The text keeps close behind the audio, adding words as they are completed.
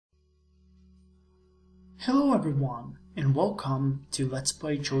Hello everyone, and welcome to Let's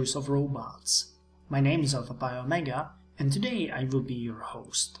Play Choice of Robots. My name is Alfapiomega, and today I will be your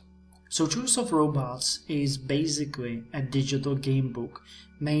host. So Choice of Robots is basically a digital game book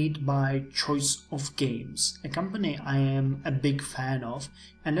made by Choice of Games, a company I am a big fan of,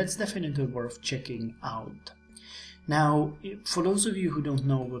 and that's definitely worth checking out. Now, for those of you who don't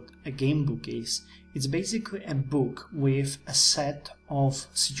know what a game book is, it's basically a book with a set of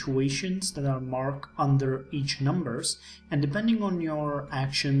situations that are marked under each numbers, and depending on your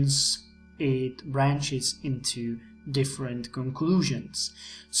actions, it branches into different conclusions.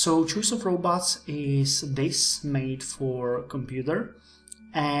 So Choice of Robots is this made for computer,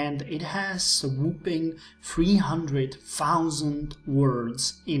 and it has a whopping 300,000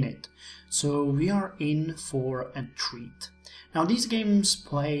 words in it. So we are in for a treat. Now these games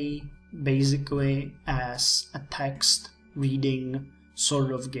play basically as a text reading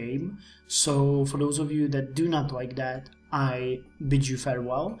sort of game. So for those of you that do not like that, I bid you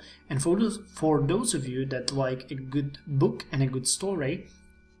farewell. And for those of you that like a good book and a good story,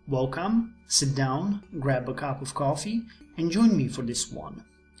 welcome, sit down, grab a cup of coffee, and join me for this one.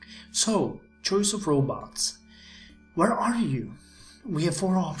 So, Choice of Robots. Where are you? We have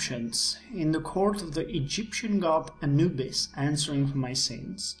four options. In the court of the Egyptian god Anubis, answering for my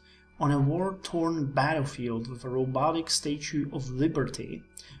sins. On a war-torn battlefield with a robotic Statue of Liberty.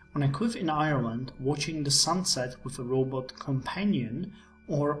 On a cliff in Ireland, watching the sunset with a robot companion.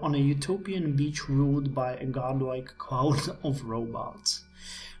 Or on a utopian beach ruled by a godlike cloud of robots.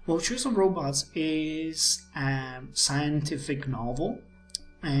 Well, Choice of Robots is a scientific novel,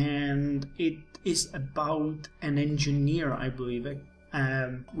 and it is about an engineer, I believe,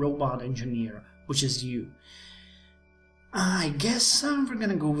 a robot engineer, which is you. I guess we're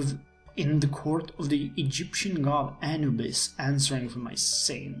gonna go with in the court of the Egyptian god Anubis, answering for my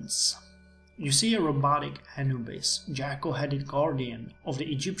sins. You see a robotic Anubis, jackal-headed guardian of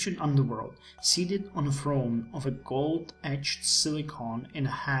the Egyptian underworld, seated on a throne of a gold-etched silicon in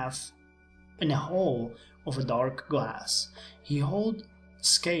a hall of a dark glass. He holds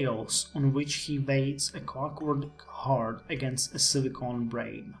scales on which he weighs a clockwork heart against a silicon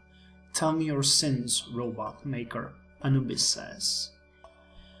brain. Tell me your sins, robot maker, Anubis says.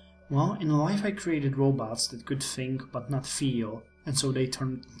 Well, in life I created robots that could think but not feel, and so they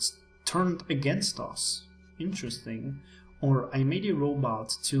turned against us. Interesting. Or I made a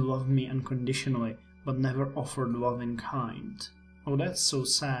robot to love me unconditionally, but never offered love in kind. Oh, that's so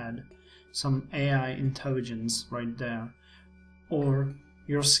sad. Some AI intelligence right there. Or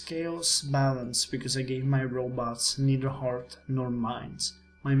your scales balance because I gave my robots neither heart nor minds.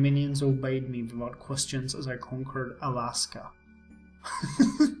 My minions obeyed me without questions as I conquered Alaska.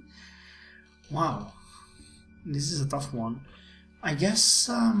 Wow, this is a tough one. I guess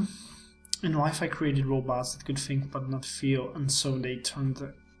in life I created robots that could think but not feel, and so they turned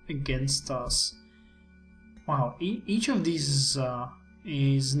against us. Wow, each of these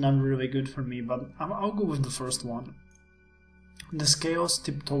is not really good for me, but I'll go with the first one. The scales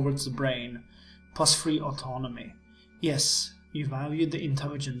tip towards the brain, plus free autonomy. Yes, you value the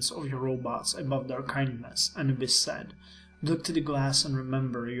intelligence of your robots above their kindness, Anubis said. Look to the glass and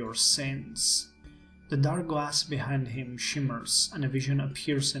remember your sins. The dark glass behind him shimmers, and a vision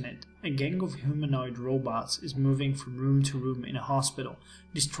appears in it. A gang of humanoid robots is moving from room to room in a hospital,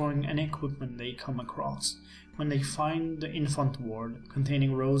 destroying any equipment they come across. When they find the infant ward,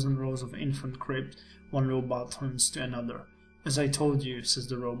 containing rows and rows of infant cribs, one robot turns to another. As I told you, says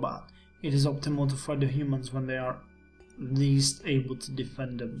the robot, it is optimal to fight the humans when they are least able to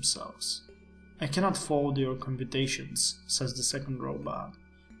defend themselves. I cannot follow your computations, says the second robot.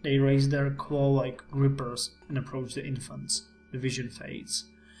 They raise their claw-like grippers and approach the infants. The vision fades.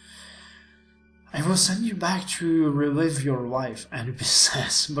 I will send you back to relive your life, Anubis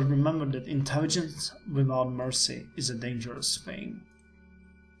says, but remember that intelligence without mercy is a dangerous thing.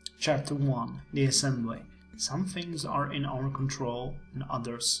 Chapter 1. The Assembly. Some things are in our control and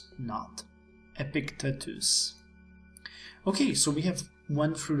others not. Epictetus. Okay, so we have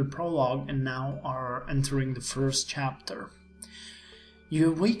went through the prologue and now are entering the first chapter. You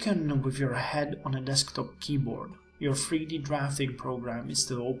awaken with your head on a desktop keyboard. Your 3D drafting program is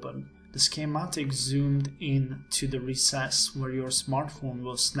still open. The schematic zoomed in to the recess where your smartphone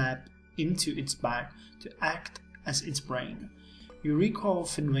will snap into its back to act as its brain. You recall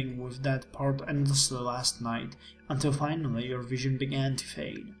fiddling with that part endlessly last night, until finally your vision began to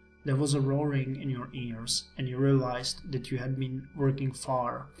fade. There was a roaring in your ears, and you realized that you had been working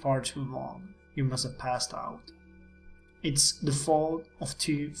far, far too long. You must have passed out. It's the fall of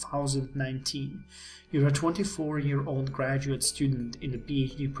 2019. You're a 24-year-old graduate student in the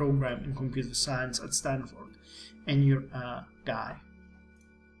PhD program in computer science at Stanford, and you're a guy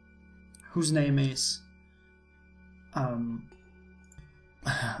whose name is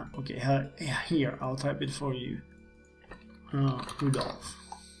okay, here, I'll type it for you. Rudolf,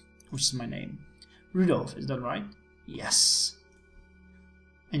 which is my name. Rudolf, is that right? Yes.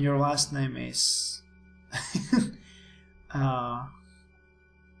 And your last name is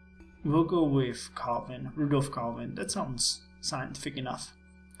we'll go with Calvin, Rudolf Calvin. That sounds scientific enough.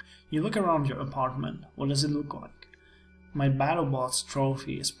 You look around your apartment. What does it look like? My BattleBots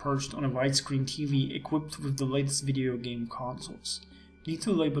trophy is perched on a widescreen TV equipped with the latest video game consoles.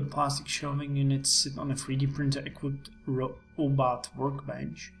 Neatly labeled plastic shelving units sit on a 3D printer equipped robot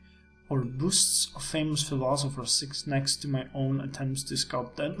workbench, or busts of famous philosophers sit next to my own attempts to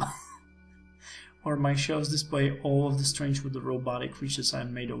sculpt them. Or my shelves display all of the strange little robotic creatures I've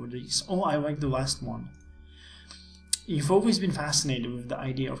made over these. Oh, I like the last one. You've always been fascinated with the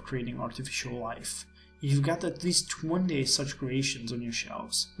idea of creating artificial life. You've got at least 20 such creations on your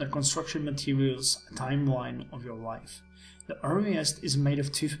shelves. Their construction materials, a timeline of your life. The earliest is made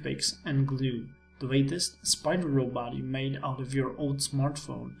of toothpicks and glue. The latest, a spider robot you made out of your old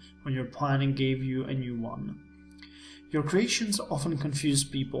smartphone when your planning gave you a new one. Your creations often confuse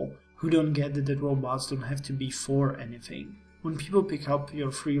people who don't get that robots don't have to be for anything. When people pick up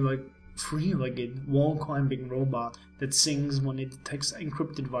your three-legged, wall-climbing robot that sings when it detects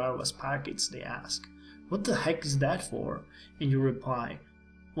encrypted wireless packets, they ask, "What the heck is that for?" And you reply,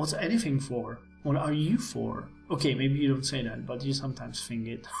 "What's anything for? What are you for?" Okay, maybe you don't say that, but you sometimes think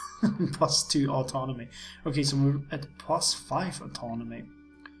it. +2 autonomy. Okay, so we're at +5 autonomy.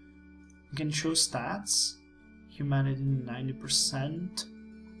 You can show stats. Humanity 90%.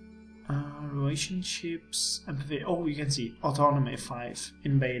 Relationships, empathy. Oh, you can see autonomy 5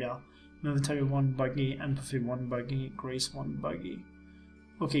 in beta. Military 1 buggy, empathy 1 buggy, grace 1 buggy.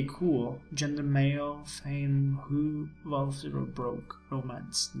 Okay, cool. Gender male, fame, who, wealth 0 broke,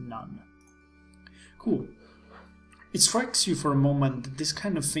 romance none. Cool. It strikes you for a moment that this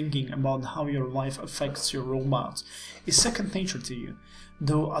kind of thinking about how your life affects your robots is second nature to you,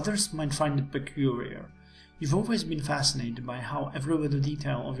 though others might find it peculiar. You've always been fascinated by how every little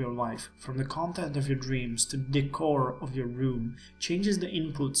detail of your life, from the content of your dreams to the decor of your room, changes the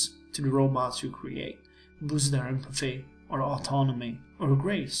inputs to the robots you create, boosts their empathy, or autonomy, or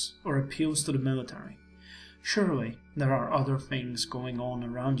grace, or appeals to the military. Surely, there are other things going on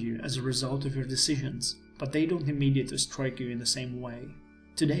around you as a result of your decisions, but they don't immediately strike you in the same way.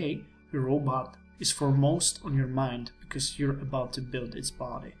 Today, your robot is foremost on your mind because you're about to build its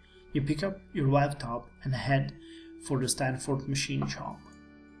body. You pick up your laptop and head for the Stanford machine shop.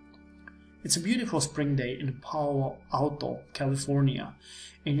 It's a beautiful spring day in Palo Alto, California,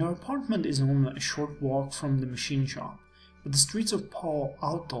 and your apartment is only a short walk from the machine shop. But the streets of Palo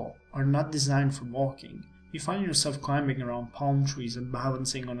Alto are not designed for walking. You find yourself climbing around palm trees and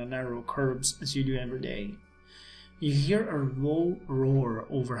balancing on the narrow curbs as you do every day. You hear a low roar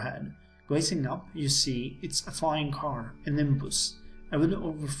overhead. Glazing up, you see it's a flying car, a Nimbus. A little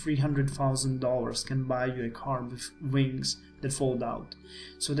over $300,000 can buy you a car with wings that fold out,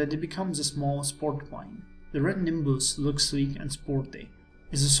 so that it becomes a small sport plane. The red Nimbus looks sleek and sporty.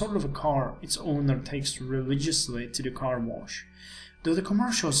 It's the sort of a car its owner takes religiously to the car wash. Though the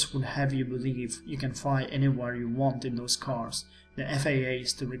commercials would have you believe you can fly anywhere you want in those cars, the FAA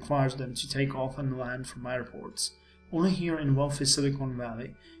still requires them to take off and land from airports. Only here in wealthy Silicon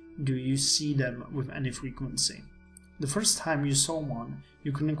Valley do you see them with any frequency. The first time you saw one,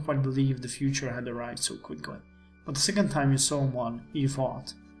 you couldn't quite believe the future had arrived so quickly. But the second time you saw one, you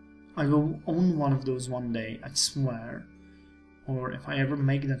thought, "I will own one of those one day, I swear. Or if I ever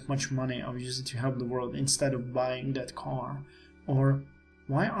make that much money, I'll use it to help the world instead of buying that car." Or,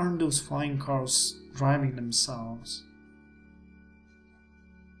 "Why aren't those flying cars driving themselves?"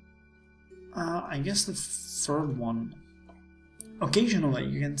 I guess the third one. Occasionally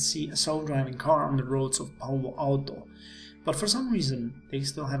you can see a self-driving car on the roads of Palo Alto, but for some reason they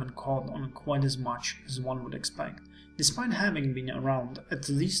still haven't caught on quite as much as one would expect, despite having been around at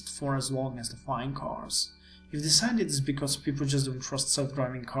least for as long as the flying cars. You've decided it's because people just don't trust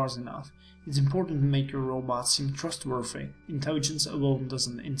self-driving cars enough. It's important to make your robots seem trustworthy. Intelligence alone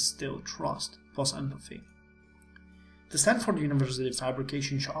doesn't instill trust, plus empathy. The Stanford University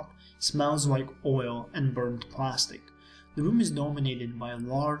fabrication shop smells like oil and burnt plastic. The room is dominated by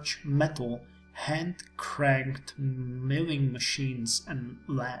large metal, hand-cranked milling machines and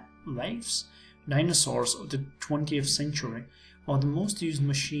lathes, dinosaurs of the 20th century, while the most used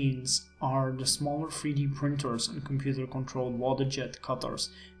machines are the smaller 3D printers and computer-controlled water-jet cutters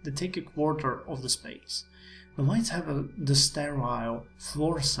that take a quarter of the space. The lights have the sterile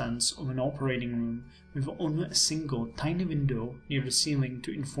fluorescence of an operating room with only a single tiny window near the ceiling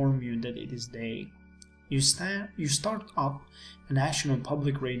to inform you that it is day. You start up a national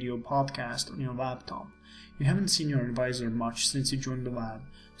public radio podcast on your laptop. You haven't seen your advisor much since you joined the lab,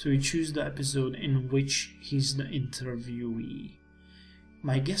 so you choose the episode in which he's the interviewee.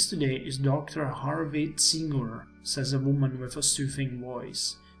 My guest today is Dr. Harvey Ziegler, says a woman with a soothing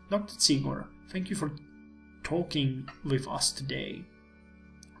voice. Dr. Ziegler, thank you for talking with us today.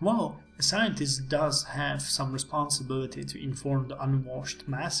 Well, a scientist does have some responsibility to inform the unwashed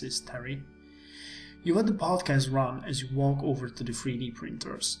masses, Terry. You let the podcast run as you walk over to the 3D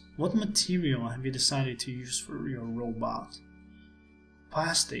printers. What material have you decided to use for your robot?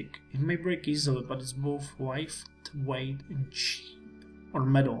 Plastic. It may break easily, but it's both lightweight and cheap. Or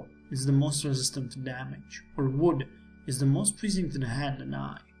metal is the most resistant to damage. Or wood is the most pleasing to the hand and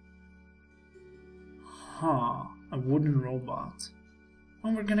eye. A wooden robot.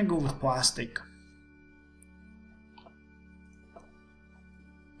 Well, we're gonna go with plastic.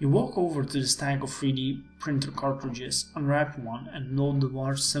 You walk over to the stack of 3D printer cartridges, unwrap one, and load the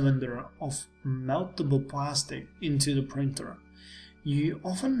large cylinder of meltable plastic into the printer. You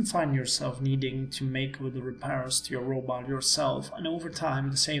often find yourself needing to make little repairs to your robot yourself, and over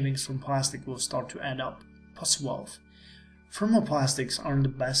time the savings from plastic will start to add up, plus wealth. Thermoplastics aren't the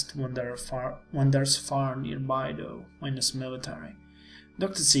best when there's fire nearby though, minus military.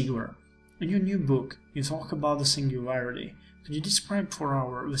 Dr. Ziegler, in your new book, you talk about the singularity. Could you describe for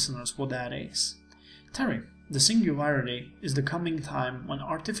our listeners what that is? Terry, the singularity is the coming time when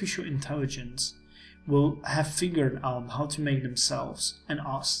artificial intelligence will have figured out how to make themselves and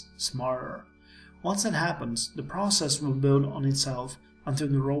us smarter. Once that happens, the process will build on itself until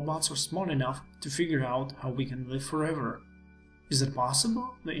the robots are smart enough to figure out how we can live forever. Is it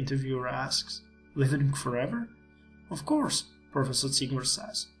possible? The interviewer asks. Living forever? Of course, Professor Ziegler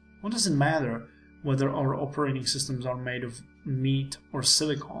says. What does it matter whether our operating systems are made of meat or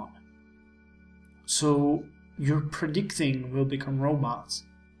silicon? So, you're predicting we'll become robots?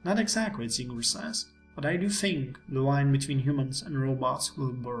 Not exactly, Ziegler says, but I do think the line between humans and robots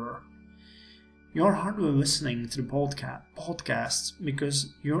will blur. You're hardly listening to the podcasts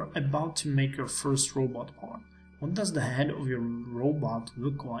because you're about to make your first robot part. What does the head of your robot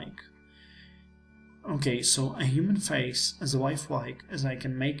look like? Okay, so a human face as lifelike as I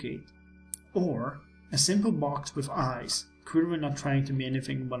can make it, or a simple box with eyes, clearly not trying to be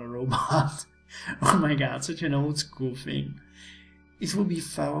anything but a robot. Oh my god, such an old school thing. It will be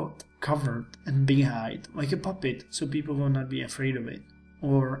felt covered and big-eyed, like a puppet, so people will not be afraid of it.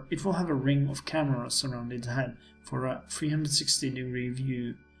 Or it will have a ring of cameras around its head for a 360-degree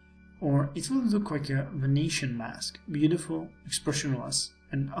view. Or it will look like a Venetian mask, beautiful, expressionless,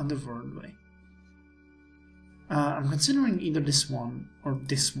 and otherworldly. I'm considering either this one or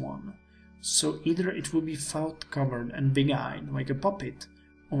this one. So either it will be felt covered and big-eyed, like a puppet,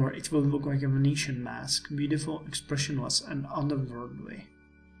 or it will look like a Venetian mask, beautiful, expressionless, and otherworldly.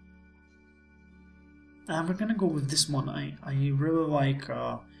 We're gonna go with this one. I really like,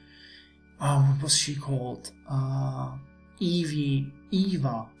 what was she called?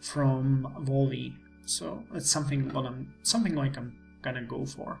 Eva from Wall-E. So it's something like I'm gonna go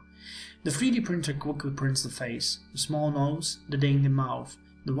for. The 3D printer quickly prints the face, the small nose, the dainty mouth,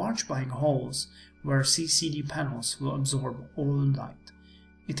 the large black holes where CCD panels will absorb all the light.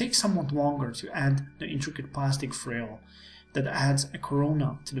 It takes somewhat longer to add the intricate plastic frill that adds a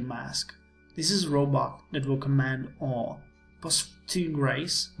corona to the mask. This is a robot that will command awe, plus 2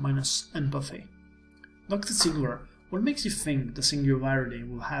 grace minus empathy. Dr. Ziegler, what makes you think the singularity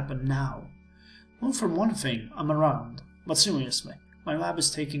will happen now? Well, for one thing, I'm around, but seriously, my lab is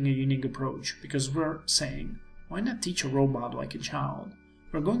taking a unique approach because we're saying, why not teach a robot like a child?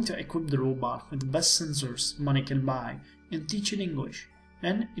 We're going to equip the robot with the best sensors money can buy and teach it English.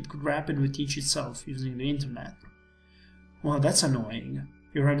 Then it could rapidly teach itself using the internet. Well, that's annoying.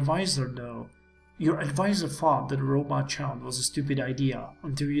 Your advisor thought that a robot child was a stupid idea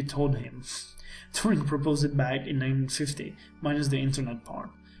until you told him. Turing proposed it back in 1950, minus the internet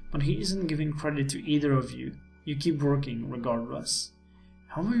part. But he isn't giving credit to either of you. You keep working regardless.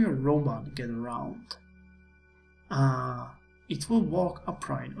 How will your robot get around? It will walk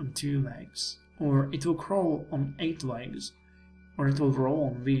upright on 2 legs, or it will crawl on 8 legs, or it will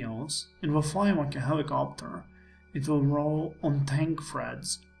roll on wheels. It will fly like a helicopter. It will roll on tank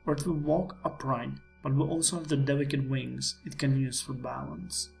threads, or it will walk upright, but will also have the delicate wings it can use for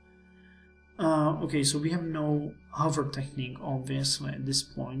balance. Okay, so we have no hover technique, obviously, at this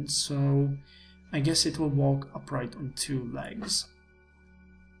point, so I guess it will walk upright on 2 legs.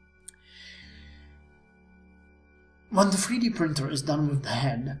 When the 3D printer is done with the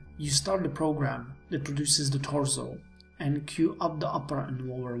head, you start the program that produces the torso and cue up the upper and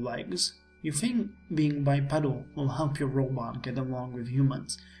lower legs. You think being bipedal will help your robot get along with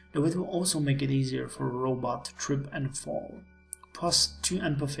humans, though it will also make it easier for a robot to trip and fall. Plus 2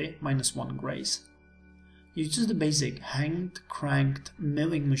 empathy, minus 1 grace. You use the basic hanged, cranked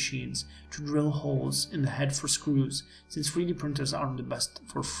milling machines to drill holes in the head for screws, since 3D printers aren't the best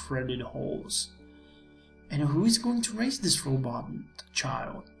for threaded holes. And who is going to raise this robot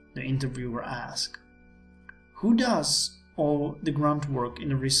child? The interviewer asked. Who does all the grunt work in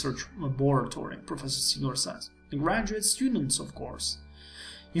the research laboratory? Professor Seeger says. The graduate students, of course.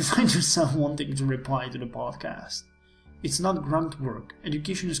 You find yourself wanting to reply to the podcast. It's not grunt work.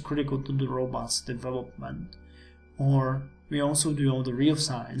 Education is critical to the robot's development. Or we also do all the real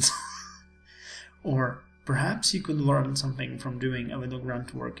science. Or perhaps you could learn something from doing a little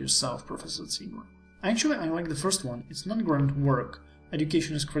grunt work yourself, Professor Seeger. Actually, I like the first one. It's not grunt work.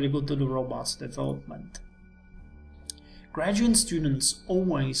 Education is critical to the robot's development. Graduate students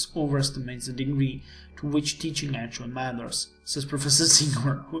always overestimate the degree to which teaching actually matters, says Professor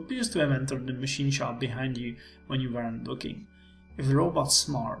Seeger, who appears to have entered the machine shop behind you when you weren't looking. If the robot's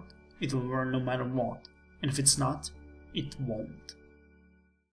smart, it will learn no matter what, and if it's not, it won't.